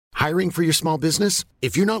Hiring for your small business?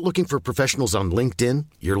 If you're not looking for professionals on LinkedIn,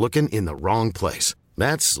 you're looking in the wrong place.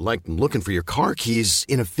 That's like looking for your car keys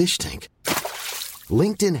in a fish tank.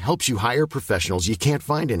 LinkedIn helps you hire professionals you can't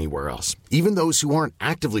find anywhere else, even those who aren't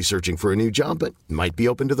actively searching for a new job but might be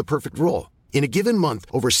open to the perfect role. In a given month,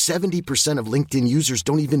 over 70% of LinkedIn users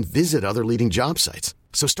don't even visit other leading job sites.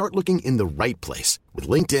 So start looking in the right place. With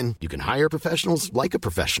LinkedIn, you can hire professionals like a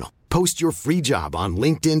professional. Post your free job on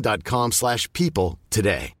linkedin.com/people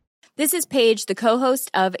today. This is Paige, the co-host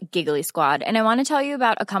of Giggly Squad, and I want to tell you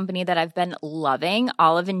about a company that I've been loving,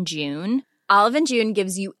 Olive & June. Olive & June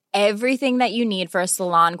gives you everything that you need for a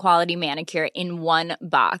salon-quality manicure in one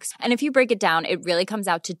box. And if you break it down, it really comes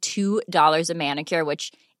out to $2 a manicure,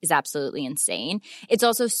 which is absolutely insane. It's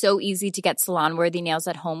also so easy to get salon-worthy nails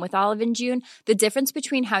at home with Olive & June. The difference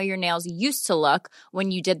between how your nails used to look when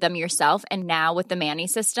you did them yourself and now with the Mani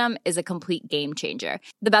system is a complete game changer.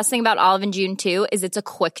 The best thing about Olive & June, too, is it's a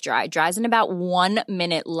quick dry. Dries in about 1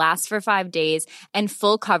 minute, lasts for 5 days, and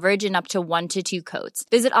full coverage in up to 1 to 2 coats.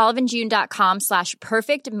 Visit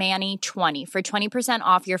oliveandjune.com/perfectmani20 for 20%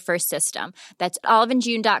 off your first system. That's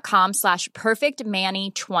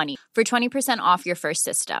oliveandjune.com/perfectmani20 for 20% off your first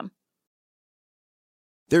system.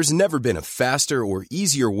 There's never been a faster or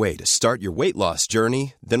easier way to start your weight loss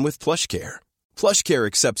journey than with PlushCare. PlushCare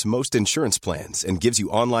accepts most insurance plans and gives you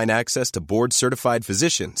online access to board-certified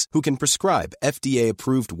physicians who can prescribe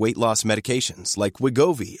FDA-approved weight loss medications like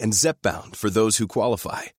Wegovy and Zepbound for those who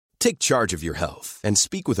qualify. Take charge of your health and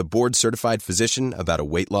speak with a board-certified physician about a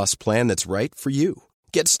weight loss plan that's right for you.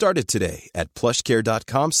 Get started today at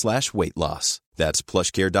plushcare.com/weight loss. That's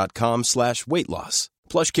plushcare.com/weight loss.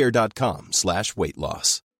 plushcare.com/weight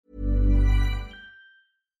loss.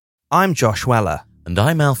 I'm Josh Weller. And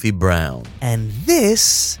I'm Alfie Brown. And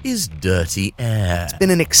this is Dirty Air. It's been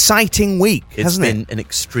an exciting week, hasn't it? It's been an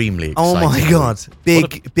extremely exciting week. Oh my God.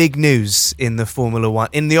 week. Big news in the Formula One,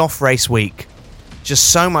 in the off-race week. Just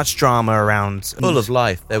so much drama around. Full of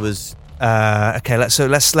life. There was... Okay, let's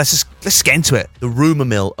get into it. The rumour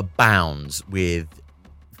mill abounds with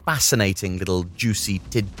fascinating little juicy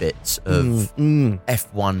tidbits of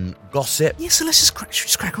F1 gossip. Yeah, so let's just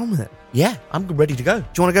crack on with it. Yeah, I'm ready to go. Do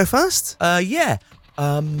you want to go first? Yeah.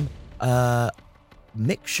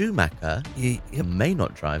 Mick Schumacher may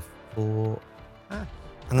not drive for...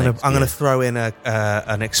 I'm gonna throw in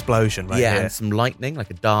an explosion right here. And some lightning, like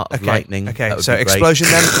a dart of lightning. Okay, so explosion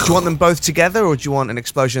then. Do you want them both together, or do you want an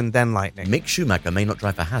explosion then lightning? Mick Schumacher may not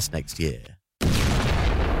drive for Haas next year.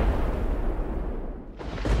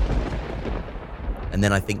 And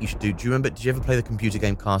then I think you should do you remember, did you ever play the computer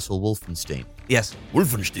game Castle Wolfenstein? Yes.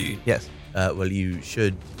 Wolfenstein? Yes. Well, you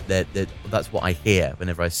should. That's what I hear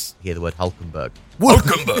whenever I hear the word Hulkenberg.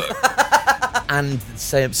 Hulkenberg! And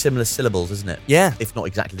similar syllables, isn't it? Yeah. If not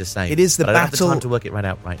exactly the same. It is the but battle. I don't have the time to work it right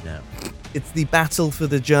out right now. It's the battle for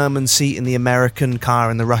the German seat in the American car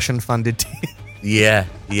in the Russian-funded team. Yeah.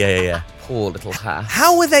 Poor little Haas.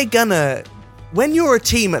 How are they gonna... When you're a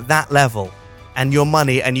team at that level... and your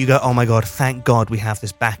money, and you go, oh my God, thank God we have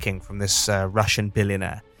this backing from this Russian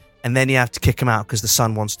billionaire. And then you have to kick him out because the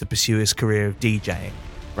son wants to pursue his career of DJing,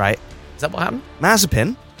 right? Is that what happened?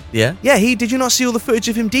 Mazepin? Yeah? Yeah, did you not see all the footage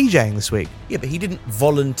of him DJing this week? Yeah, but he didn't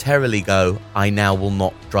voluntarily go, I now will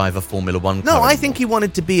not drive a Formula One car No, I anymore. think he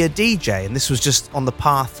wanted to be a DJ, and this was just on the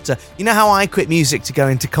path to... You know how I quit music to go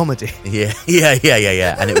into comedy? Yeah.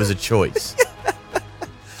 And it was a choice.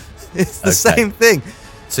 It's the same thing.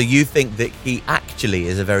 So you think that he actually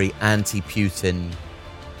is a very anti-Putin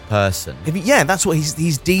person? Yeah, that's what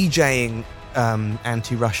he's DJing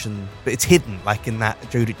anti-Russian, but it's hidden, like in that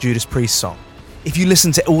Judas Priest song. If you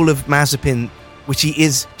listen to all of Mazepin, which he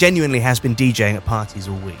genuinely has been DJing at parties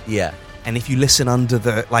all week. Yeah. And if you listen under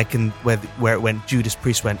the, like in where it went, Judas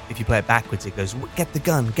Priest went, if you play it backwards, it goes, get the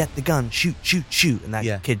gun, shoot. And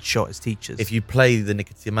that kid shot his teachers. If you play the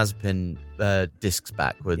Nikita Mazepin discs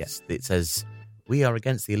backwards, it says... We are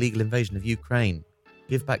against the illegal invasion of Ukraine.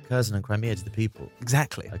 Give back Kherson and Crimea to the people.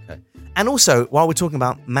 Exactly. Okay. And also, while we're talking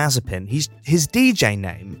about Mazepin, his DJ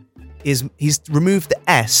name is, he's removed the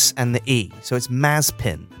S and the E. So it's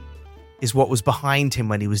Mazepin is what was behind him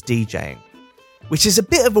when he was DJing. Which is a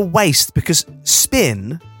bit of a waste because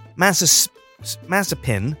Mazepin.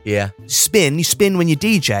 Yeah. You spin when you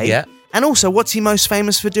DJ. Yeah. And also, what's he most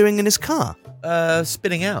famous for doing in his car?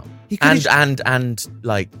 Spinning out. And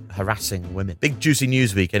like harassing women. Big juicy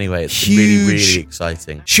news week anyway. It's been really, really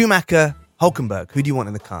exciting. Schumacher, Hulkenberg. Who do you want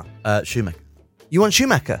in the car? Schumacher. You want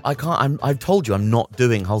Schumacher? I can't. I've told you I'm not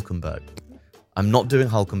doing Hulkenberg. I'm not doing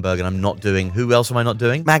Hulkenberg, and I'm not doing. Who else am I not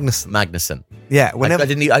doing? Magnussen. Yeah. Whenever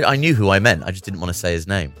I knew who I meant. I just didn't want to say his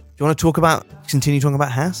name. Do you want to continue talking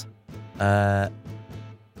about Haas?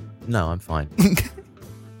 No, I'm fine.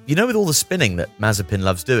 You know, with all the spinning that Mazepin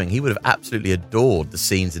loves doing, he would have absolutely adored the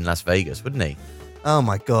scenes in Las Vegas, wouldn't he? Oh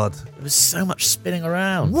my God. There was so much spinning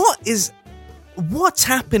around. What's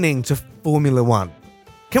happening to Formula One?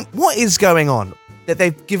 What is going on? That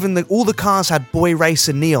they've given all the cars had boy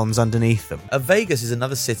racer neons underneath them. Vegas is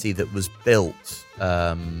another city that was built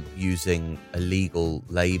using illegal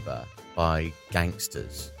labour by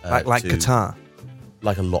gangsters. Like Qatar.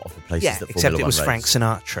 Like a lot of the places that Formula except it was One Frank race.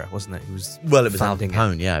 Sinatra, wasn't it? It was Al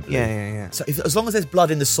Capone, yeah, I believe. Yeah. So as long as there's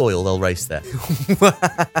blood in the soil, they'll race there.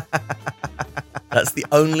 That's the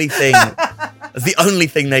only thing. That's the only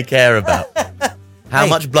thing they care about. How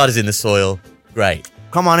much blood is in the soil? Great.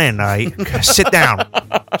 Come on in, all right? Sit down.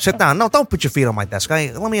 Sit down. No, don't put your feet on my desk.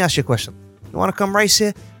 Okay? Let me ask you a question. You want to come race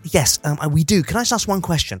here? Yes, we do. Can I just ask one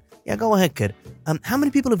question? Yeah, go ahead, kid. How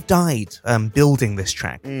many people have died building this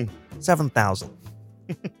track? 7,000.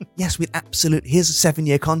 Yes, with absolute. Here's a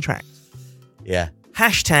 7-year contract. Yeah.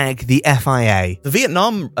 Hashtag the FIA. The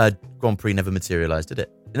Vietnam Grand Prix never materialised, did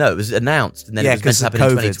it? No, it was announced, and then it was meant to happen in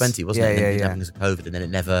 2020, wasn't it? And then it happened because of COVID, and then it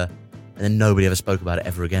never. And then nobody ever spoke about it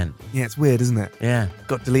ever again. Yeah, it's weird, isn't it? Yeah.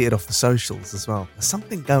 Got deleted off the socials as well. There's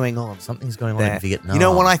something going on. Something's going on in Vietnam. You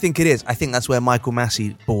know what I think it is? I think that's where Michael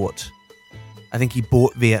Massey bought. I think he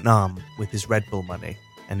bought Vietnam with his Red Bull money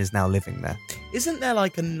and is now living there. Isn't there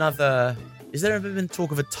like another... Is there ever been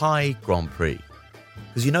talk of a Thai Grand Prix?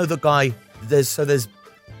 Because you know the guy... There's the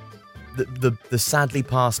sadly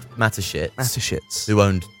passed Matashits. Who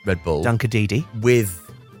owned Red Bull. Dunkadidi.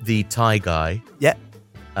 With the Thai guy. Yeah.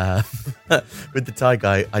 With the Thai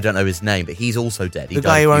guy, I don't know his name, but he's also dead. He the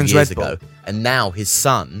guy who owns Red Bull. And now his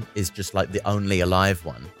son is just like the only alive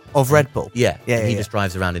one. Of Red Bull? Yeah. And he just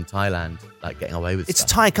drives around in Thailand, like getting away with stuff.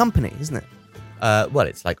 It's a Thai company, isn't it? Well,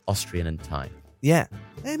 it's like Austrian and Thai. Yeah.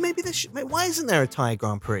 Maybe there should... Why isn't there a Thai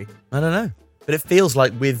Grand Prix? I don't know. But it feels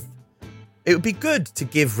like it would be good to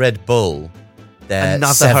give Red Bull their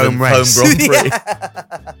another home race. Grand Prix.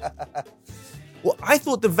 Well, I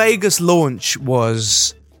thought the Vegas launch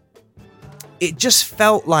was... It just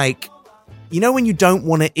felt like, you know, when you don't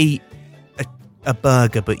want to eat a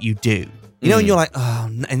burger, but you do. You know, and you're like,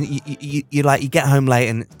 oh, and you get home late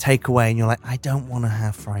and take away, and you're like, I don't want to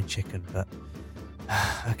have fried chicken, but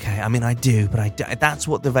okay. I mean, I do, but that's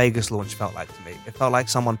what the Vegas launch felt like to me. It felt like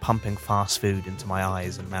someone pumping fast food into my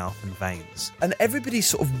eyes and mouth and veins. And everybody's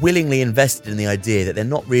sort of willingly invested in the idea that they're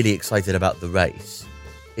not really excited about the race.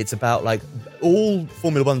 It's about like all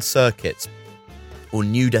Formula One circuits or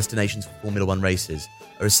new destinations for Formula One races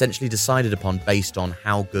are essentially decided upon based on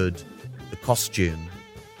how good the costume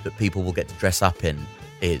that people will get to dress up in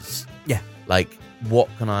is. Yeah. Like, what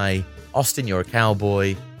can I... Austin, you're a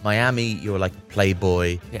cowboy. Miami, you're like a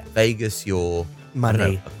playboy. Yeah. Vegas, you're... Money. I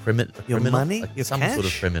don't know, a criminal. Your money? Like your some cash? sort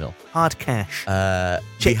of criminal. Hard cash.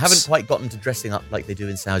 We haven't quite gotten to dressing up like they do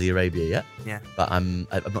in Saudi Arabia yet. Yeah. But I'm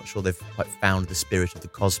not sure they've quite found the spirit of the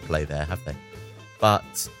cosplay there, have they?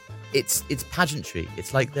 But it's pageantry.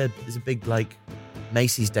 It's like there's a big like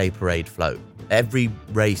Macy's Day Parade float. Every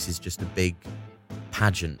race is just a big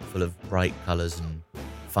pageant full of bright colours and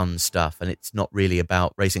fun stuff, and it's not really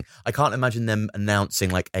about racing. I can't imagine them announcing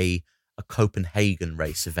like a Copenhagen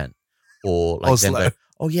race event. Or like Oslo. them go,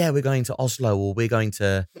 oh yeah, we're going to Oslo, or we're doing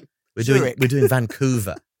Zurich.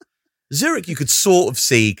 Vancouver. Zurich, you could sort of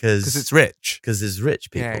see because it's rich. Because there's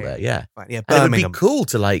rich people there. Yeah, right, yeah. And it would Birmingham. be cool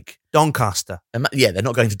to like Doncaster. Yeah, they're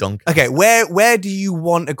not going to Doncaster. Okay, where do you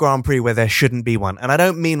want a Grand Prix where there shouldn't be one? And I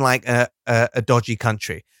don't mean like a dodgy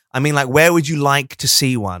country. I mean like where would you like to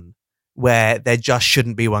see one where there just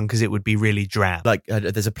shouldn't be one because it would be really drab? Like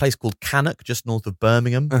there's a place called Cannock just north of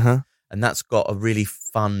Birmingham. And that's got a really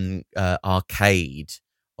fun arcade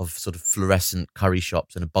of sort of fluorescent curry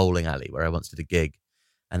shops and a bowling alley where I once did a gig.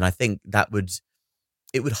 And I think it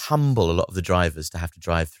would humble a lot of the drivers to have to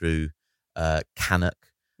drive through Cannock.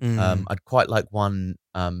 I'd quite like one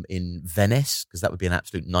in Venice because that would be an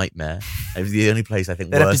absolute nightmare. It was the only place I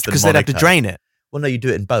think worse than Monaco. Because they'd have to drain it. Well, no, you do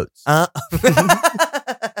it in boats.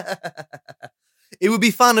 It would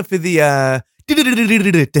be fun for the... for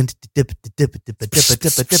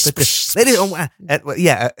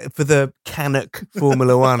the Cannock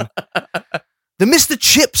Formula One. The Mr.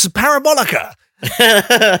 Chips Parabolica.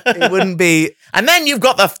 It wouldn't be... And then you've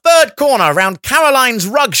got the third corner around Caroline's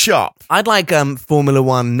Rug Shop. I'd like Formula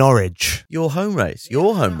One Norwich. Your home race.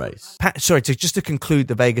 Just to conclude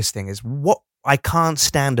the Vegas thing is what I can't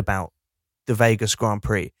stand about the Vegas Grand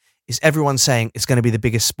Prix is everyone saying it's going to be the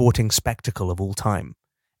biggest sporting spectacle of all time.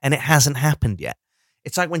 And it hasn't happened yet.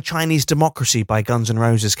 It's like when Chinese Democracy by Guns N'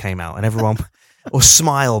 Roses came out and everyone or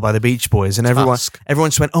Smile by the Beach Boys, and everyone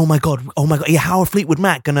just went, oh my god, yeah, how are Fleetwood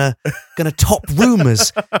Mac gonna top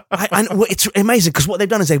Rumours? It's amazing because what they've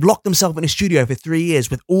done is they've locked themselves in a studio for 3 years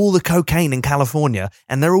with all the cocaine in California,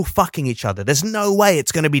 and they're all fucking each other. There's no way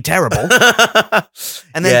it's going to be terrible.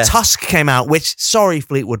 And then Tusk came out, which, sorry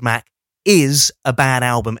Fleetwood Mac, is a bad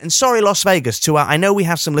album. And sorry Las Vegas, I know we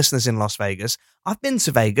have some listeners in Las Vegas. I've been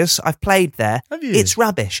to Vegas. I've played there. Have you? It's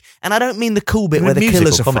rubbish. And I don't mean the cool bit where the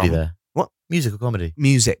Killers are comedy from. There. What? Music or comedy?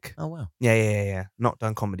 Music. Oh, wow. Yeah. Not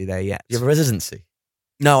done comedy there yet. You have a residency?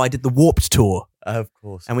 No, I did the Warped Tour. Of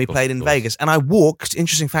course. And we played in Vegas. And I walked,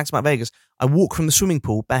 interesting facts about Vegas, I walked from the swimming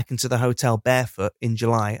pool back into the hotel barefoot in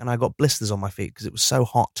July, and I got blisters on my feet because it was so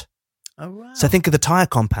hot. Oh, wow. So think of the tyre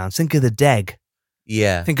compounds. Think of the DEG.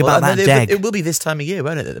 Yeah. Think about that DEG. It will be this time of year,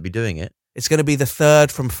 won't it, that they'll be doing it? It's going to be the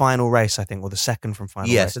third from final race, I think, or the second from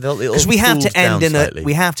final race. So because we have to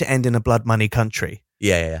end in a blood money country.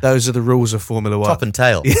 Yeah. Those are the rules of Formula One. Top and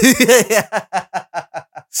tail.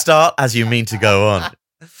 Start as you mean to go on.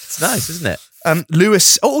 It's nice, isn't it?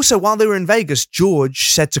 Lewis. Also, while they were in Vegas,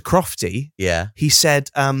 George said to Crofty. Yeah. He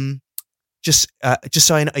said, just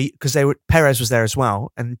so I know, because Perez was there as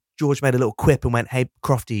well, and George made a little quip and went, "Hey,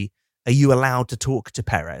 Crofty, are you allowed to talk to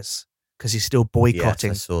Perez? Because he's still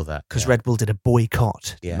boycotting." Yes, I saw that. Because Red Bull did a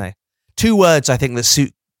boycott, didn't they? 2 words, I think, that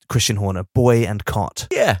suit Christian Horner: boy and cot.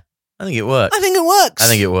 Yeah, I think it works. I think it works. I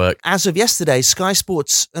think it worked. As of yesterday, Sky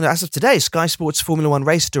Sports Formula One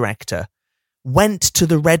race director went to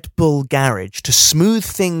the Red Bull garage to smooth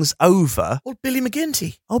things over. Billy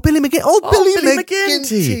McGinty. Billy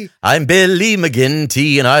McGinty. I'm Billy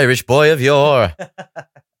McGinty, an Irish boy of yore.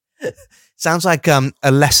 Sounds like a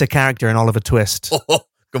lesser character in Oliver Twist. Oh,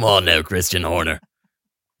 come on now, Christian Horner.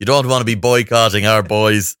 You don't want to be boycotting our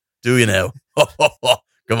boys, do you now?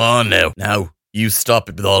 Come on now. Now, you stop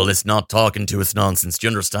it with all this not talking to us nonsense. Do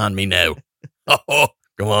you understand me now?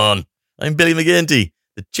 Come on. I'm Billy McGinty,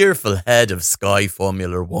 the cheerful head of Sky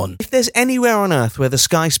Formula One. If there's anywhere on earth where the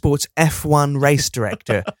Sky Sports F1 race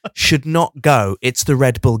director should not go, it's the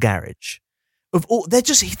Red Bull garage. They're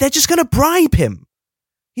just going to bribe him.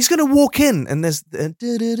 He's going to walk in and there's and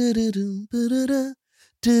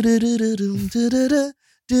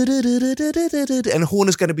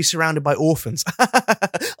Horner's going to be surrounded by orphans.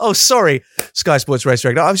 Oh, sorry, Sky Sports race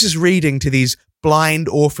director. I was just reading to these blind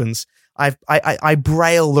orphans. I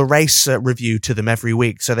braille the race review to them every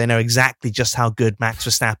week so they know exactly just how good Max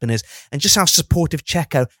Verstappen is and just how supportive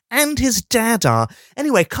Checo and his dad are.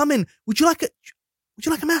 Anyway, come in. Would you like a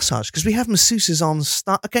massage? Because we have masseuses on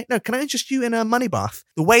start. Okay, no, can I interest you in a money bath?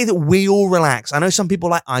 The way that we all relax. I know some people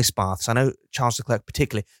like ice baths. I know Charles Leclerc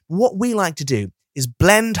particularly. What we like to do is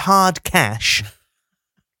blend hard cash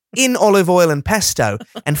in olive oil and pesto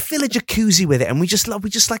and fill a jacuzzi with it. And we just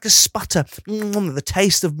like a sputter, the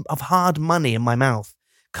taste of hard money in my mouth.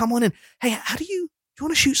 Come on in. Hey, do you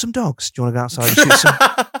want to shoot some dogs? Do you want to go outside and shoot some?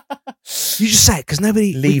 You just say it because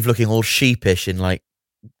nobody... Leave looking all sheepish in like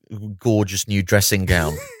gorgeous new dressing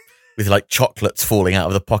gown with like chocolates falling out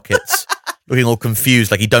of the pockets, looking all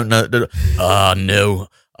confused like you don't know. No,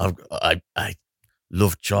 I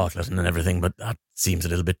love chocolate and everything, but that seems a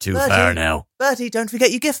little bit too far now. Bertie, don't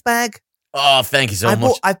forget your gift bag. Oh, thank you so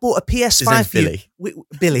much. I bought a PS5 for Billy. you.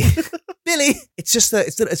 Billy. Billy. It's just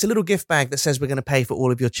it's a little gift bag that says we're going to pay for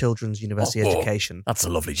all of your children's university education. That's a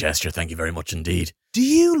lovely gesture. Thank you very much indeed. Do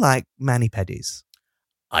you like mani-pedis?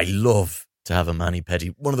 I love to have a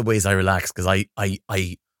mani-pedi. One of the ways I relax, because I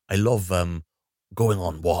love going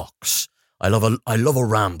on walks. I love a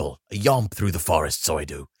ramble, a yomp through the forest, so I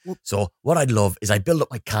do. So what I'd love is I build up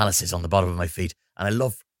my calluses on the bottom of my feet, and I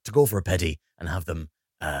love to go for a pedi and have them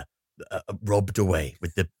rubbed away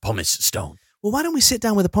with the pumice stone. Well, why don't we sit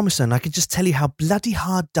down with a pumice stone? I can just tell you how bloody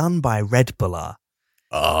hard done by Red Bull are.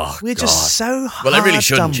 Oh, we're God. Just so hard. Well, I really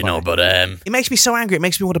shouldn't, but it makes me so angry. It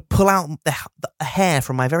makes me want to pull out the hair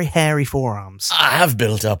from my very hairy forearms. I have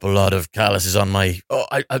built up a lot of calluses on my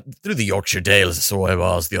through the Yorkshire Dales. So I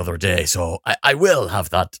was the other day. So I will have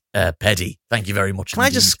that pedi. Thank you very much. Can I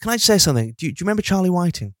just say something? Do you remember Charlie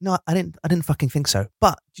Whiting? No, I didn't fucking think so.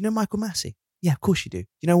 But do you know Michael Massey? Yeah, of course you do. Do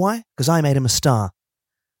you know why? Because I made him a star.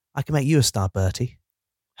 I can make you a star, Bertie.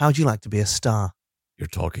 How would you like to be a star? You're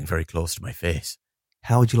talking very close to my face.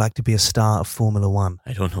 How would you like to be a star of Formula One?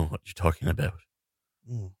 I don't know what you're talking about.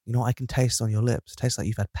 You know what I can taste on your lips? It tastes like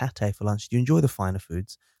you've had pate for lunch. Do you enjoy the finer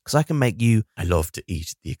foods? Because I can make you... I love to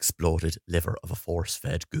eat the exploded liver of a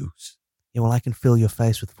force-fed goose. Yeah, well, I can fill your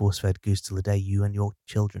face with force-fed goose till the day you and your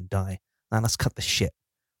children die. Now, let's cut the shit.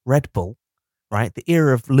 Red Bull, right? The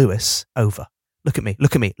era of Lewis, over. Look at me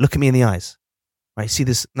in the eyes. Right, see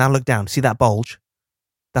this? Now look down. See that bulge?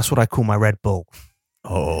 That's what I call my Red Bull.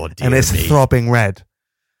 Oh, dear And it's me. throbbing red.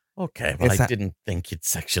 Okay, well, It's I that- didn't think you'd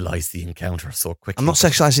sexualize the encounter so quickly. I'm not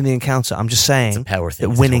sexualizing the encounter. I'm just It's saying a power thing.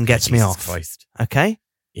 that It's winning okay, gets me Jesus off. Christ. Okay?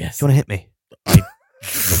 Yes. Do you want to hit me?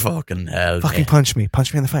 Fucking hell. Fucking yeah. punch me.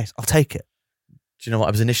 Punch me in the face. I'll take it. Do you know what?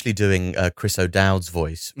 I was initially doing Chris O'Dowd's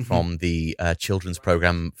voice from the children's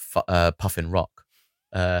program Puffin Rock.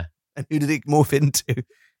 And who did it morph into?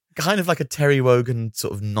 Kind of like a Terry Wogan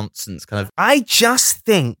sort of nonsense kind of. I just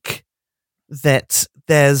think that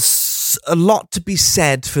there's a lot to be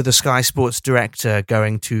said for the Sky Sports director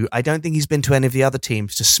going to, I don't think he's been to any of the other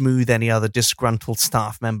teams to smooth any other disgruntled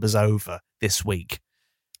staff members over this week.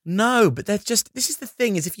 No, but this is the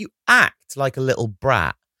thing, is if you act like a little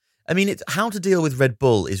brat, I mean, it's how to deal with Red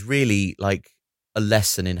Bull is really like a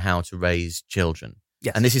lesson in how to raise children.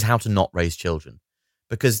 Yes. And this is how to not raise children.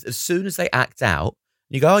 Because as soon as they act out,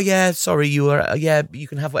 you go, oh yeah, sorry, you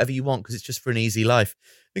can have whatever you want because it's just for an easy life.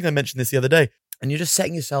 I think I mentioned this the other day. And you're just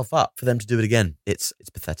setting yourself up for them to do it again. It's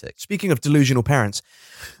pathetic. Speaking of delusional parents,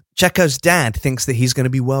 Checo's dad thinks that he's going to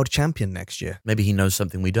be world champion next year. Maybe he knows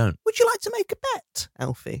something we don't. Would you like to make a bet,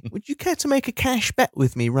 Alfie? Would you care to make a cash bet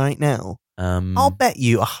with me right now? I'll bet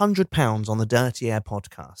you £100 on the Dirty Air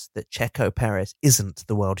podcast that Checo Perez isn't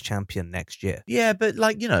the world champion next year. Yeah, but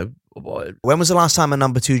When was the last time a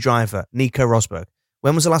number 2 driver, Nico Rosberg?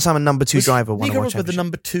 When was the last time a number 2 driver won a Nico world Rosberg championship? the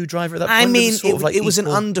number 2 driver at that point? I mean, it was an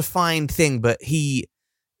undefined thing, but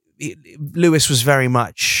Lewis was very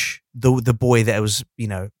much the boy that was,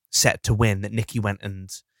 set to win. That Nicky went and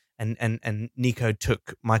Nico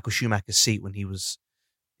took Michael Schumacher's seat when he was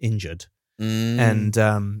injured. And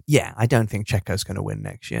I don't think Checo's going to win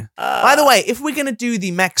next year. By the way, if we're going to do the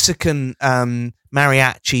Mexican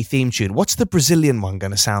mariachi theme tune, what's the Brazilian one going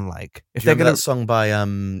to sound like? If they're going that song by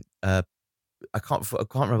I can't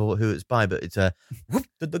remember who it's by, but it's the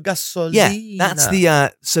gasolina. Yeah, that's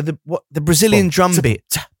the Brazilian drum beat.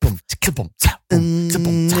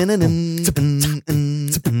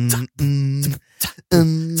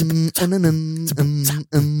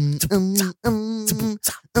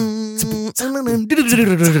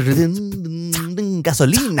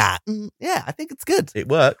 Gasolina. Yeah, I think it's good. It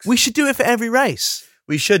works. We should do it for every race.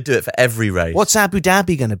 We should do it for every race. What's Abu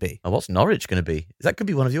Dhabi going to be? Oh, what's Norwich going to be? That could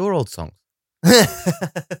be one of your old songs.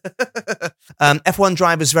 F1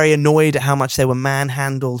 drivers very annoyed at how much they were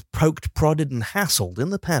manhandled, poked, prodded, and hassled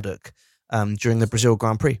in the paddock during the Brazil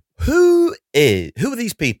Grand Prix. Who are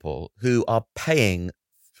these people who are paying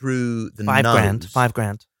through the nose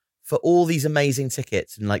 $5,000 for all these amazing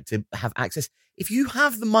tickets and like to have access? If you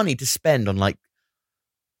have the money to spend on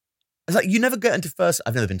it's like you never get into first.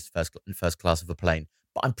 I've never been to first class of a plane,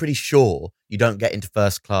 but I'm pretty sure you don't get into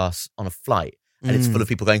first class on a flight, and it's full of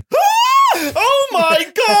people going, "Oh my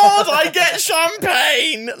god, I get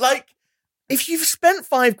champagne!" Like, if you've spent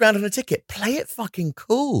 $5,000 on a ticket, play it fucking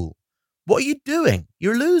cool. What are you doing?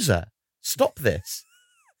 You're a loser. Stop this.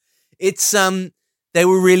 It's they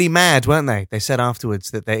were really mad, weren't they? They said afterwards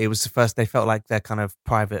that it was the first they felt like their kind of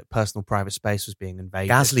personal private space was being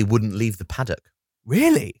invaded. Gasly wouldn't leave the paddock.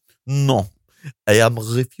 Really? No. I am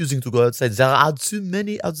refusing to go outside. There are too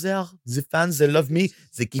many out there. The fans, they love me.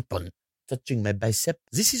 They keep on touching my bicep.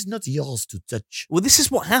 This is not yours to touch. Well, this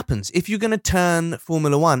is what happens. If you're going to turn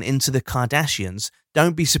Formula One into the Kardashians,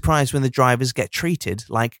 don't be surprised when the drivers get treated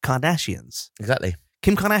like Kardashians. Exactly.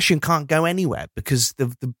 Kim Kardashian can't go anywhere because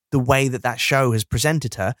the way that show has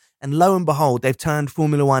presented her. And lo and behold, they've turned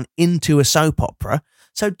Formula One into a soap opera.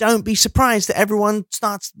 So don't be surprised that everyone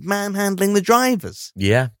starts manhandling the drivers.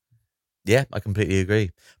 Yeah. Yeah, I completely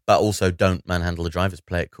agree. But also don't manhandle the drivers.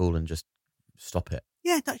 Play it cool and just stop it.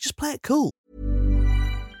 Yeah, just play it cool.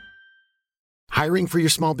 Hiring for your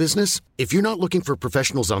small business? If you're not looking for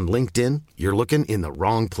professionals on LinkedIn, you're looking in the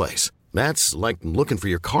wrong place. That's like looking for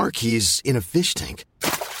your car keys in a fish tank.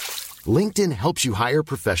 LinkedIn helps you hire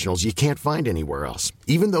professionals you can't find anywhere else,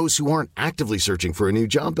 even those who aren't actively searching for a new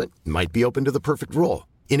job but might be open to the perfect role.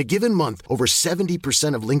 In a given month, over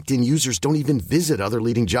 70% of LinkedIn users don't even visit other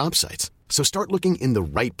leading job sites. So start looking in the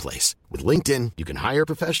right place. With LinkedIn, you can hire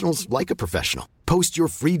professionals like a professional. Post your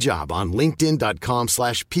free job on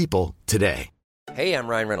linkedin.com/people today. Hey, I'm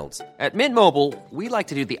Ryan Reynolds. At Mint Mobile, we like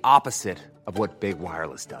to do the opposite of what Big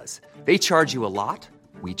Wireless does. They charge you a lot,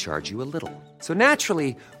 we charge you a little. So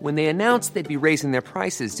naturally, when they announced they'd be raising their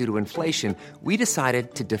prices due to inflation, we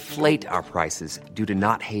decided to deflate our prices due to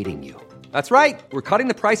not hating you. That's right. We're cutting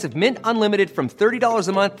the price of Mint Unlimited from $30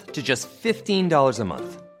 a month to just $15 a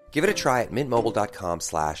month. Give it a try at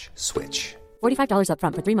mintmobile.com/switch. $45 up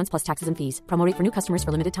front for 3 months plus taxes and fees. Promo rate for new customers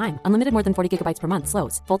for limited time. Unlimited more than 40 gigabytes per month.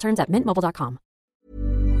 Slows full terms at mintmobile.com.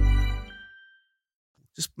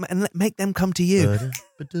 Just make them come to you.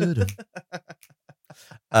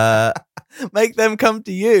 Make them come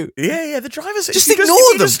to you. Yeah, the drivers Just if you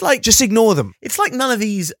ignore them. Just ignore them. It's like none of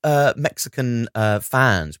these Mexican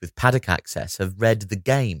fans with paddock access have read the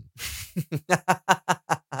game.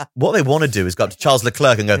 What they want to do is go up to Charles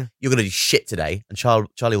Leclerc and go, "You're going to do shit today," and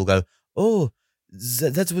Charlie will go, "Oh,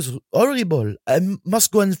 that was horrible. I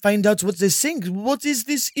must go and find out what they think. What is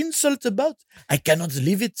this insult about? I cannot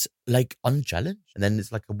leave it like unchallenged." And then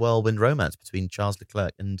it's like a whirlwind romance between Charles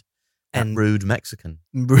Leclerc and rude Mexican.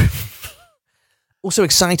 Also,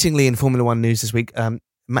 excitingly in Formula One news this week,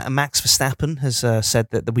 Max Verstappen has said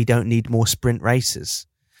that we don't need more sprint races.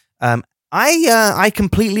 I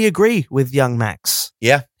completely agree with young Max.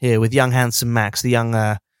 Yeah, here with young handsome Max, the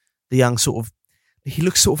young sort of. He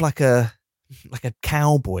looks sort of like a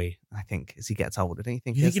cowboy, I think, as he gets older. Don't you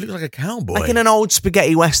think? You think he looks like a cowboy? Like in an old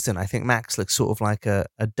spaghetti western, I think Max looks sort of like a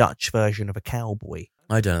Dutch version of a cowboy.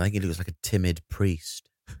 I don't know. I think he looks like a timid priest.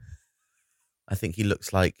 I think he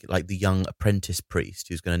looks like the young apprentice priest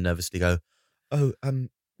who's going to nervously go, "Oh,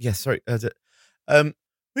 yeah, sorry.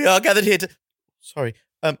 We are gathered here to. Sorry.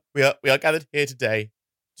 We are gathered here today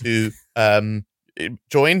to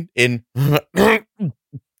join in."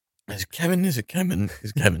 Is it Kevin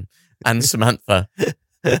and Samantha?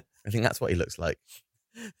 I think that's what he looks like.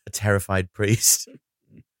 A terrified priest.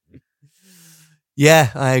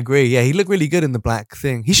 Yeah, I agree. Yeah, he looked really good in the black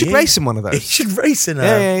thing. He should race in one of those. He should race in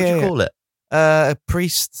what do you call it? A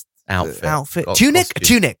priest outfit. Tunic? A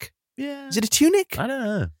tunic. Yeah. Is it a tunic? I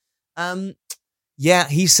don't know. Yeah,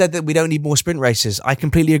 he said that we don't need more sprint races. I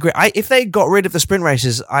completely agree. If they got rid of the sprint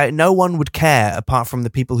races, no one would care apart from the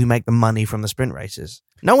people who make the money from the sprint races.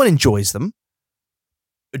 No one enjoys them.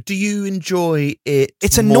 Do you enjoy it?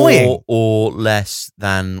 It's annoying. More or less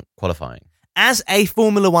than qualifying? As a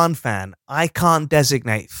Formula One fan, I can't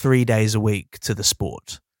designate 3 days a week to the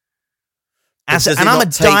sport. I'm a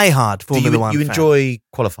diehard Formula One fan. You enjoy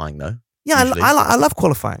qualifying, though? Yeah, I love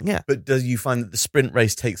qualifying, yeah. But do you find that the sprint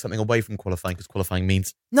race takes something away from qualifying because qualifying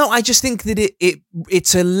means... No, I just think that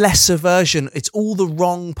it's a lesser version. It's all the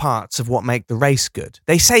wrong parts of what make the race good.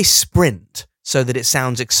 They say sprint so that it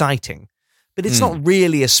sounds exciting, but it's not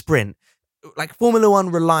really a sprint. Like Formula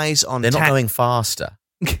One relies on... They're not going faster.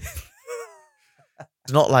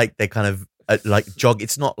 It's not like they kind of jog.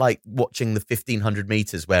 It's not like watching the 1,500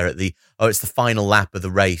 meters where it's the final lap of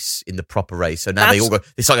the race in the proper race. So now they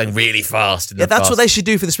start going really fast. That's what they should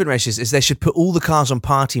do for the sprint races is they should put all the cars on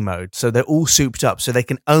party mode so they're all souped up so they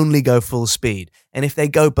can only go full speed. And if they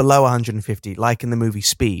go below 150, like in the movie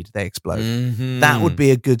Speed, they explode. Mm-hmm. That would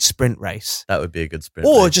be a good sprint race. That would be a good sprint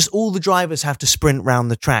race. Or race. just all the drivers have to sprint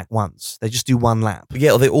round the track once. They just do one lap.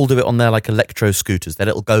 Yeah, or they all do it on their electro scooters, their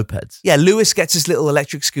little go-peds. Yeah, Lewis gets his little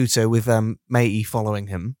electric scooter with Matey following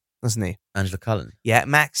him, doesn't he? Angela Cullen. Yeah,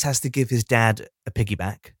 Max has to give his dad a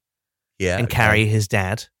piggyback. Yeah. And carry his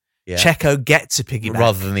dad. Yeah. Checo gets a piggyback.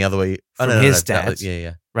 Rather than the other way. From his dad.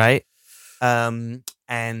 Yeah. Right?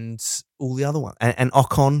 And all the other one. And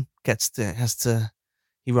Ocon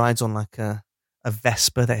he rides on like a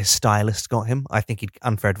Vespa that his stylist got him. I think he'd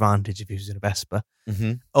unfair advantage if he was in a Vespa.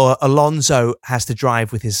 Mm-hmm. Or Alonso has to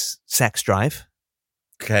drive with his sex drive.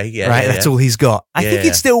 Okay, yeah. Right, yeah, that's all he's got. I think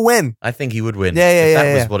he'd still win. I think he would win.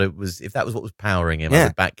 If that was what was powering him, I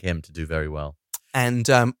would back him to do very well. And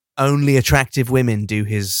only attractive women do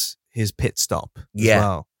his pit stop as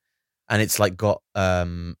well. And it's got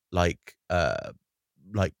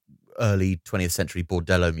early 20th century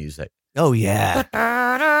bordello music. Oh yeah.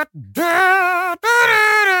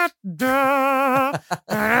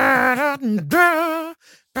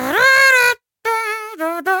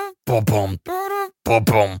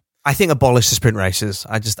 I think abolish the sprint races.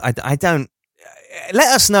 I don't.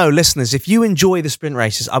 Let us know, listeners, if you enjoy the sprint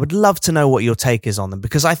races. I would love to know what your take is on them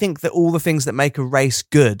because I think that all the things that make a race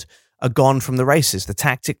good are gone from the races. The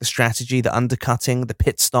tactic, the strategy, the undercutting, the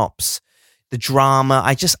pit stops, the drama.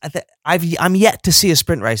 I'm yet to see a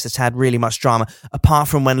sprint race that's had really much drama, apart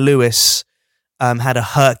from when Lewis had a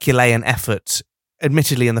Herculean effort,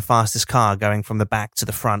 admittedly in the fastest car, going from the back to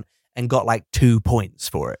the front, and got 2 points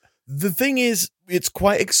for it. The thing is, it's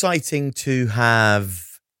quite exciting to have,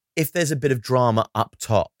 if there's a bit of drama up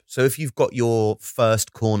top. So if you've got your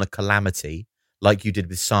first corner calamity, like you did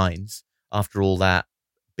with Sainz, after all that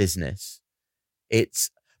business,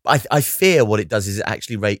 I fear what it does is it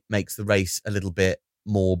actually makes the race a little bit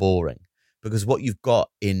more boring, because what you've got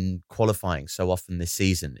in qualifying so often this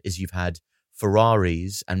season is you've had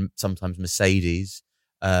Ferraris and sometimes Mercedes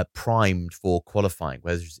primed for qualifying,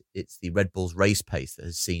 whereas it's the Red Bull's race pace that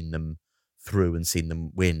has seen them through and seen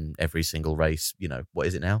them win every single race. What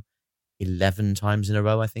is it now? 11 times in a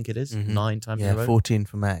row, I think it is. 9 times in a row. 14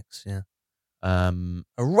 for Max, yeah. A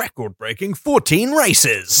record-breaking 14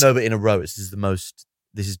 races. No, but in a row. This is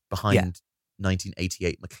behind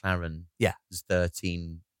 1988 McLaren's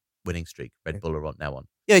 13 winning streak. Red Bull are now on.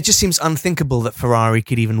 Yeah, it just seems unthinkable that Ferrari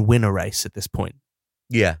could even win a race at this point.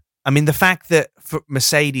 Yeah. I mean, the fact that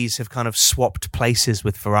Mercedes have kind of swapped places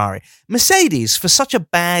with Ferrari. Mercedes, for such a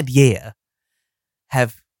bad year,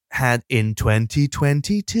 have had in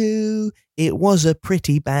 2022, it was a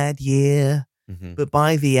pretty bad year. Mm-hmm. But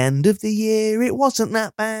by the end of the year, it wasn't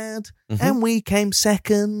that bad. Mm-hmm. And we came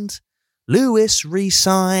second. Lewis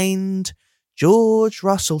re-signed. George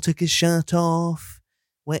Russell took his shirt off.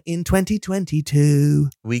 We're in 2022.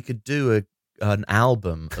 We could do an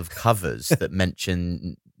album of covers that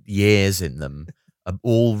mention years in them,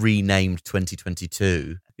 all renamed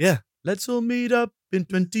 2022. Yeah. Let's all meet up in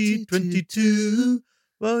 2022.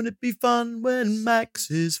 Won't it be fun when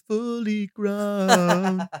Max is fully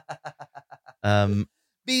grown?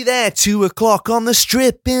 Be there 2:00 on the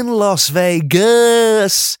strip in Las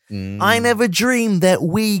Vegas. I never dreamed that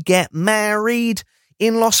we get married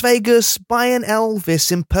in Las Vegas by an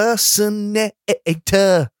Elvis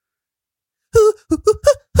impersonator.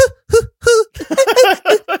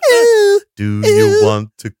 Do you want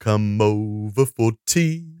to come over for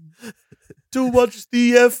tea to watch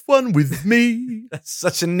the F1 with me? That's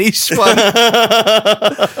such a niche one.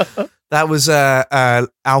 That was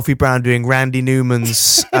Alfie Brown doing Randy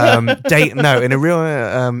Newman's Dayton in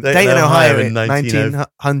Ohio in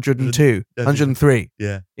 1902, 103.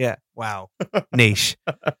 Yeah. Wow, niche.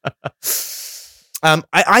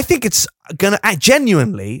 I think it's gonna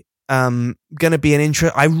genuinely gonna be an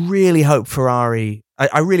intro. I really hope Ferrari.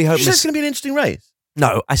 I really hope it's going to be an interesting race.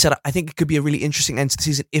 No, I said I think it could be a really interesting end to the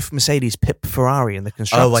season if Mercedes pip Ferrari in the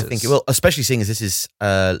constructors. Oh, I think it will, especially seeing as this is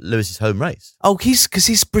Lewis's home race. Oh, because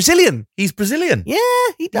he's Brazilian. He's Brazilian. Yeah,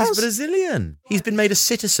 he does. He's Brazilian. He's been made a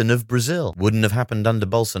citizen of Brazil. Wouldn't have happened under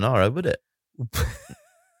Bolsonaro, would it?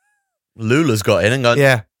 Lula's got in and gone,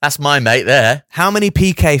 yeah, that's my mate there. How many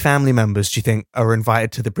PK family members do you think are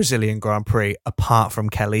invited to the Brazilian Grand Prix apart from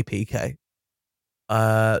Kelly PK?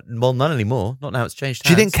 Well, none anymore. Not now it's changed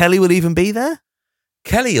hands. Do you think Kelly will even be there?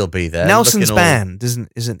 Kelly will be there. Nelson's band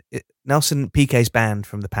isn't it? Nelson PK's band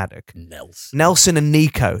from the paddock. Nelson and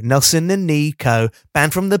Nico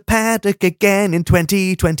band from the paddock again in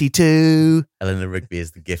 2022. Eleanor Rigby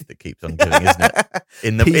is the gift that keeps on giving, isn't it?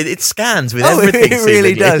 It scans with everything. It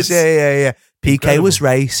really does. Yeah. PK Incredible. Was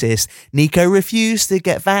racist. Nico refused to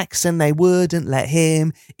get vaxxed and they wouldn't let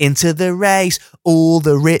him into the race. All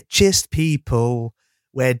the richest people,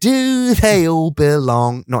 where do they all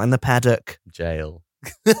belong? Not in the paddock. Jail.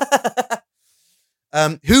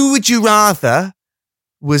 Who would you rather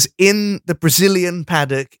was in the Brazilian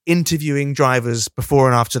paddock interviewing drivers before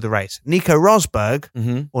and after the race? Nico Rosberg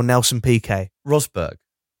or Nelson Piquet? Rosberg.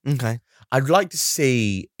 Okay. I'd like to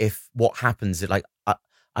see if what happens.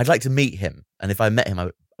 I'd like to meet him, and if I met him,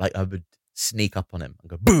 I would sneak up on him and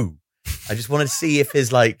go boo. I just want to see if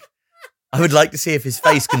I would like to see if his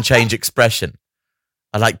face can change expression.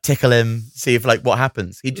 I'd tickle him, see if what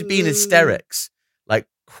happens. He'd just be in hysterics,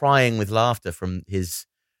 crying with laughter from his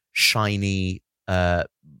shiny,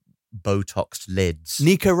 Botoxed lids.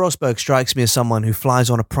 Nico Rosberg strikes me as someone who flies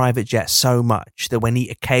on a private jet so much that when he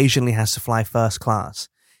occasionally has to fly first class,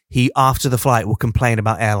 he, after the flight, will complain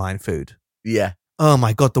about airline food. Yeah. Oh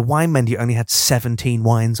my God, the wine menu only had 17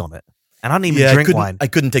 wines on it. And I didn't even drink wine. I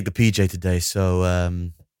couldn't take the PJ today, so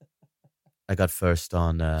I got first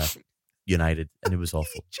on United, and it was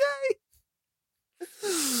awful. PJ!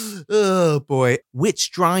 Oh boy.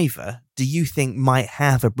 Which driver do you think might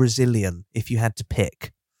have a Brazilian if you had to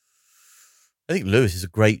pick? I think Lewis is a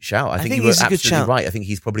great shout. I think you were absolutely right. I think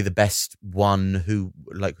he's probably the best one who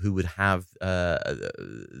would have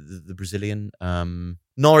the Brazilian.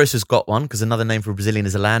 Norris has got one because another name for a Brazilian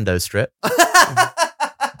is a Lando strip.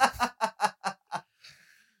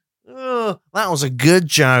 Oh, that was a good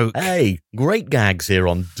joke. Hey, great gags here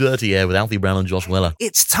on Dirty Air with Alfie Brown and Josh Weller.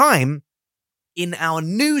 It's time in our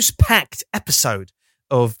news-packed episode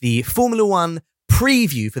of the Formula One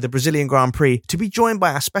preview for the Brazilian Grand Prix to be joined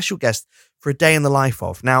by our special guest for a day in the life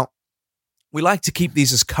of. Now, we like to keep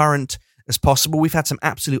these as current as possible. We've had some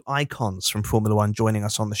absolute icons from Formula One joining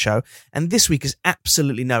us on the show, and this week is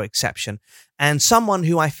absolutely no exception. And someone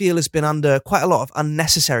who I feel has been under quite a lot of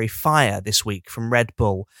unnecessary fire this week from Red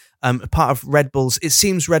Bull. Part of Red Bull's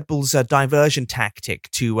diversion tactic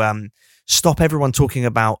to stop everyone talking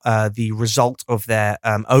about the result of their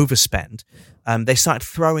overspend. They started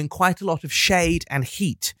throwing quite a lot of shade and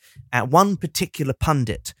heat at one particular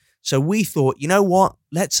pundit. So we thought, you know what?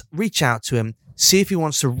 Let's reach out to him, see if he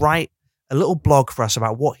wants to write a little blog for us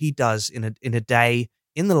about what he does in a day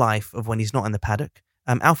in the life of when he's not in the paddock.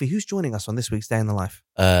 Alfie, who's joining us on this week's Day in the Life?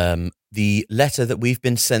 The letter that we've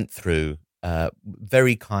been sent through,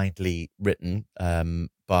 very kindly written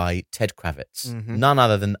by Ted Kravitz, none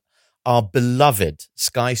other than our beloved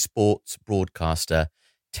Sky Sports broadcaster,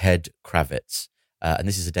 Ted Kravitz. And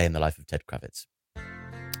this is a day in the life of Ted Kravitz.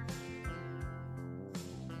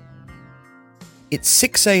 It's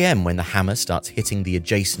 6 a.m. when the hammer starts hitting the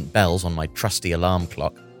adjacent bells on my trusty alarm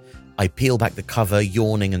clock. I peel back the cover,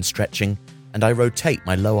 yawning and stretching, and I rotate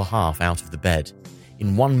my lower half out of the bed,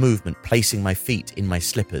 in one movement placing my feet in my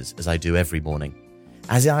slippers as I do every morning.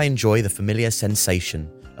 As I enjoy the familiar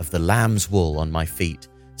sensation of the lamb's wool on my feet,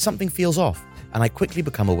 something feels off, and I quickly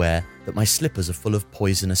become aware that my slippers are full of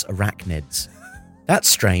poisonous arachnids. That's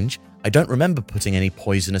strange. I don't remember putting any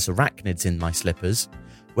poisonous arachnids in my slippers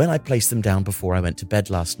when I placed them down before I went to bed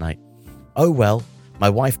last night. Oh well, my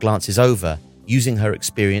wife glances over, using her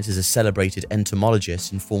experience as a celebrated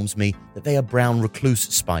entomologist, informs me that they are brown recluse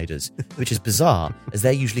spiders, which is bizarre as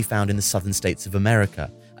they're usually found in the southern states of America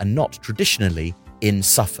and not traditionally in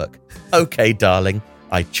Suffolk. Okay, darling,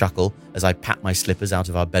 I chuckle as I pat my slippers out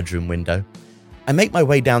of our bedroom window. I make my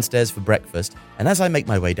way downstairs for breakfast, and as I make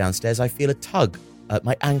my way downstairs, I feel a tug at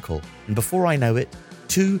my ankle, and before I know it,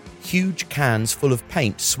 2 huge cans full of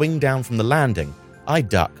paint swing down from the landing. I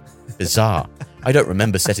duck. Bizarre. I don't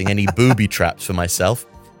remember setting any booby traps for myself,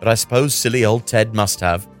 but I suppose silly old Ted must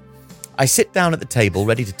have. I sit down at the table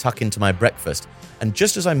ready to tuck into my breakfast, and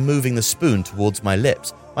just as I'm moving the spoon towards my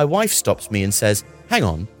lips, my wife stops me and says, "Hang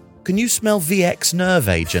on, can you smell VX nerve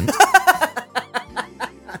agent?"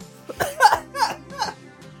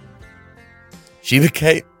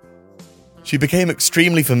 She became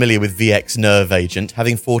extremely familiar with VX nerve agent,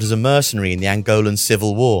 having fought as a mercenary in the Angolan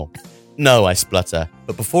Civil War. No, I splutter,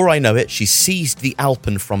 but before I know it, she seized the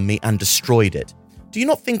Alpen from me and destroyed it. Do you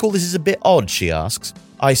not think all this is a bit odd, she asks.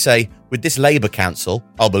 I say, with this Labour Council,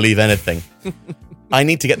 I'll believe anything. I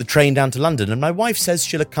need to get the train down to London, and my wife says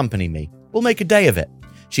she'll accompany me. We'll make a day of it.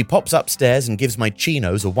 She pops upstairs and gives my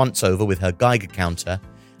chinos a once-over with her Geiger counter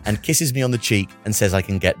and kisses me on the cheek and says I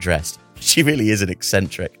can get dressed. She really is an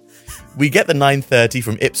eccentric. We get the 9:30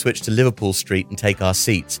 from Ipswich to Liverpool Street and take our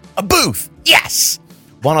seats. A booth! Yes!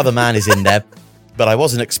 One other man is in there, but I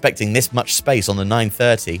wasn't expecting this much space on the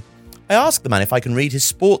 9:30. I ask the man if I can read his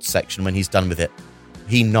sports section when he's done with it.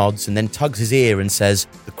 He nods and then tugs his ear and says,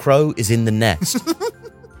 "The crow is in the nest."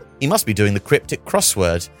 He must be doing the cryptic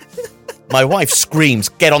crossword. My wife screams,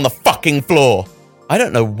 "Get on the fucking floor!" I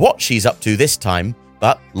don't know what she's up to this time,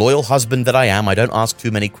 but loyal husband that I am, I don't ask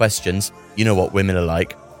too many questions. You know what women are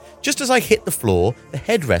like. Just as I hit the floor, the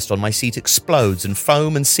headrest on my seat explodes and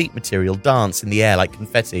foam and seat material dance in the air like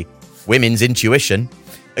confetti. Women's intuition.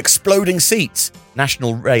 Exploding seats.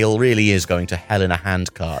 National Rail really is going to hell in a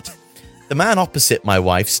handcart. The man opposite my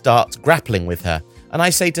wife starts grappling with her, and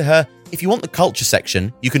I say to her, "If you want the culture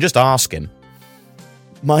section, you can just ask him."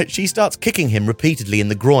 She starts kicking him repeatedly in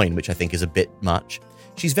the groin, which I think is a bit much.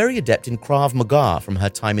 She's very adept in Krav Maga from her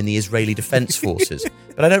time in the Israeli Defense Forces,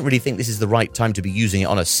 but I don't really think this is the right time to be using it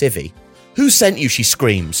on a civvy. "Who sent you?" she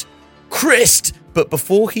screams. "Christ!" But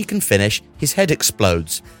before he can finish, his head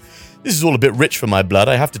explodes. This is all a bit rich for my blood,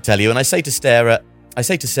 I have to tell you, and I say to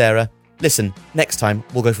Sarah, "Listen, next time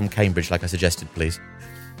we'll go from Cambridge like I suggested, please."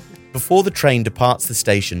 Before the train departs the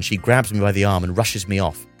station, she grabs me by the arm and rushes me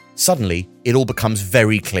off. Suddenly, it all becomes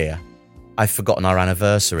very clear. I've forgotten our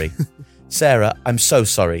anniversary. "Sarah, I'm so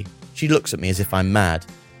sorry." She looks at me as if I'm mad.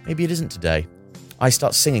 Maybe it isn't today. I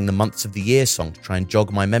start singing the months of the year song to try and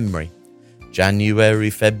jog my memory. January,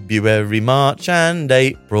 February, March and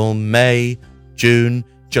April, May, June,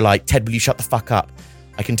 July. Ted, will you shut the fuck up?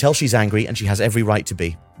 I can tell she's angry and she has every right to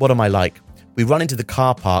be. What am I like? We run into the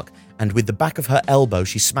car park and with the back of her elbow,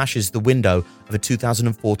 she smashes the window of a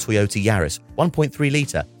 2004 Toyota Yaris. 1.3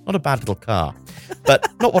 litre. Not a bad little car. But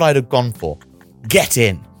not what I'd have gone for. Get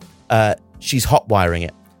in. She's hot wiring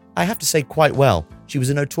it. I have to say quite well. She was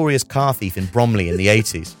a notorious car thief in Bromley in the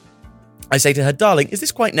 80s. I say to her, "Darling, is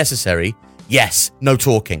this quite necessary?" "Yes, no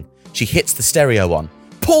talking." She hits the stereo on.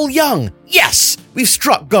 "Paul Young! Yes! We've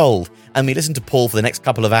struck gold!" And we listen to Paul for the next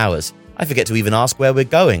couple of hours. I forget to even ask where we're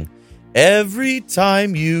going. "Every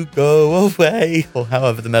time you go away," or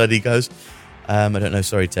however the melody goes. I don't know,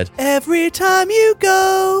 sorry, Ted. Every time you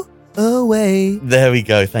go away. There we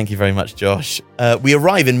go. Thank you very much, Josh. We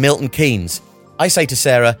arrive in Milton Keynes. I say to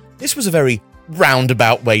Sarah, "This was a very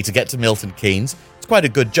roundabout way to get to Milton Keynes. It's quite a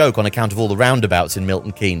good joke on account of all the roundabouts in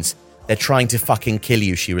Milton Keynes. They're trying to fucking kill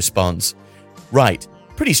you," she responds. Right.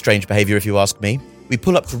 Pretty strange behaviour if you ask me. We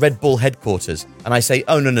pull up to Red Bull headquarters, and I say,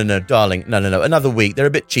 oh, no, darling, no, another week. They're a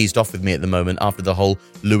bit cheesed off with me at the moment after the whole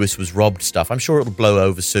Lewis was robbed stuff. I'm sure it'll blow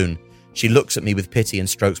over soon. She looks at me with pity and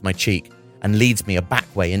strokes my cheek, and leads me a back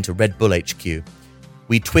way into Red Bull HQ.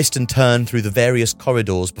 We twist and turn through the various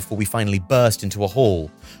corridors before we finally burst into a hall.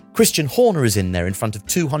 Christian Horner is in there in front of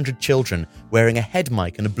 200 children wearing a head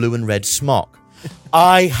mic and a blue and red smock.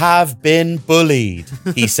 I have been bullied,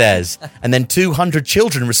 he says. And then 200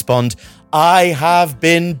 children respond, I have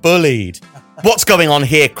been bullied. What's going on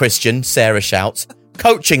here, Christian? Sarah shouts.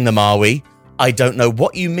 Coaching them, are we? I don't know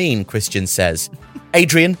what you mean, Christian says.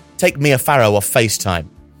 Adrian, take Mia Farrow off FaceTime.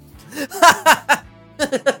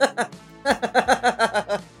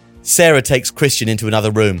 Sarah takes Christian into another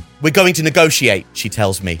room. We're going to negotiate, she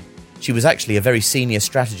tells me. She was actually a very senior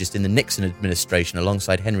strategist in the Nixon administration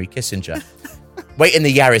alongside Henry Kissinger. Wait in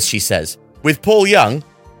the Yaris, she says. With Paul Young?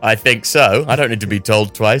 I think so. I don't need to be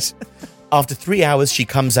told twice. After 3 hours, she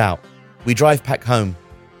comes out. We drive back home.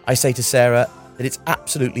 I say to Sarah that it's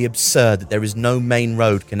absolutely absurd that there is no main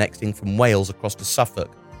road connecting from Wales across to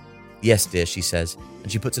Suffolk. Yes, dear, she says,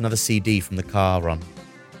 and she puts another CD from the car on.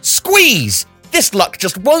 Squeeze! This luck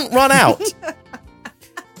just won't run out.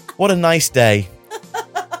 What a nice day.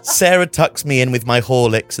 Sarah tucks me in with my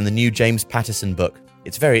Horlicks and the new James Patterson book.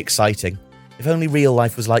 It's very exciting. If only real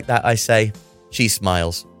life was like that, I say. She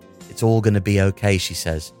smiles. It's all going to be okay, she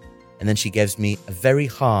says. And then she gives me a very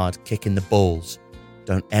hard kick in the balls.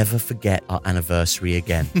 Don't ever forget our anniversary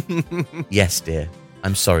again. Yes, dear.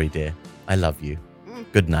 I'm sorry, dear. I love you.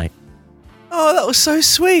 Good night. Oh, that was so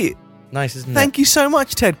sweet. Nice, isn't it? Thank you so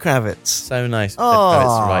much, Ted Kravitz. So nice. Oh, Ted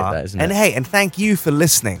Kravitz to write that, isn't it? And hey, and thank you for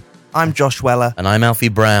listening. I'm Josh Weller. And I'm Alfie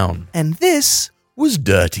Brown. And this was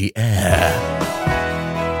Dirty Air.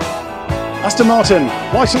 Aston Martin,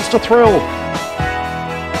 license to thrill.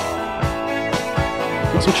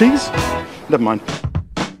 Got some cheese? Never mind.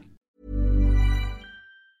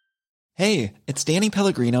 Hey, it's Danny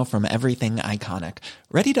Pellegrino from Everything Iconic.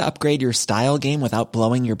 Ready to upgrade your style game without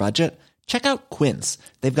blowing your budget? Check out Quince.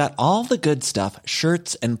 They've got all the good stuff,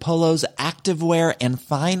 shirts and polos, activewear, and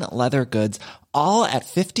fine leather goods, all at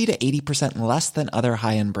 50 to 80% less than other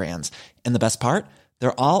high-end brands. And the best part?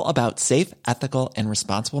 They're all about safe, ethical, and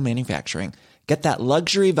responsible manufacturing. Get that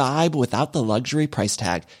luxury vibe without the luxury price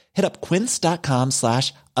tag. Hit up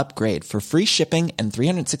quince.com/upgrade for free shipping and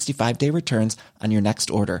 365-day returns on your next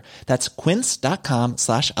order. That's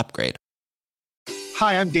quince.com/upgrade.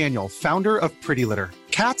 Hi, I'm Daniel, founder of Pretty Litter.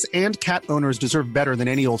 Cats and cat owners deserve better than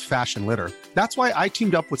any old-fashioned litter. That's why I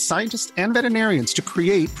teamed up with scientists and veterinarians to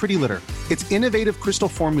create Pretty Litter. Its innovative crystal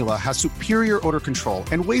formula has superior odor control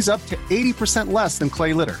and weighs up to 80% less than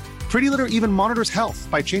clay litter. Pretty Litter even monitors health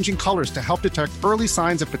by changing colors to help detect early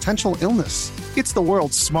signs of potential illness. It's the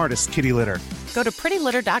world's smartest kitty litter. Go to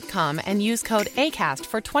prettylitter.com and use code ACAST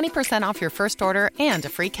for 20% off your first order and a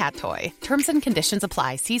free cat toy. Terms and conditions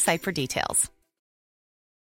apply. See site for details.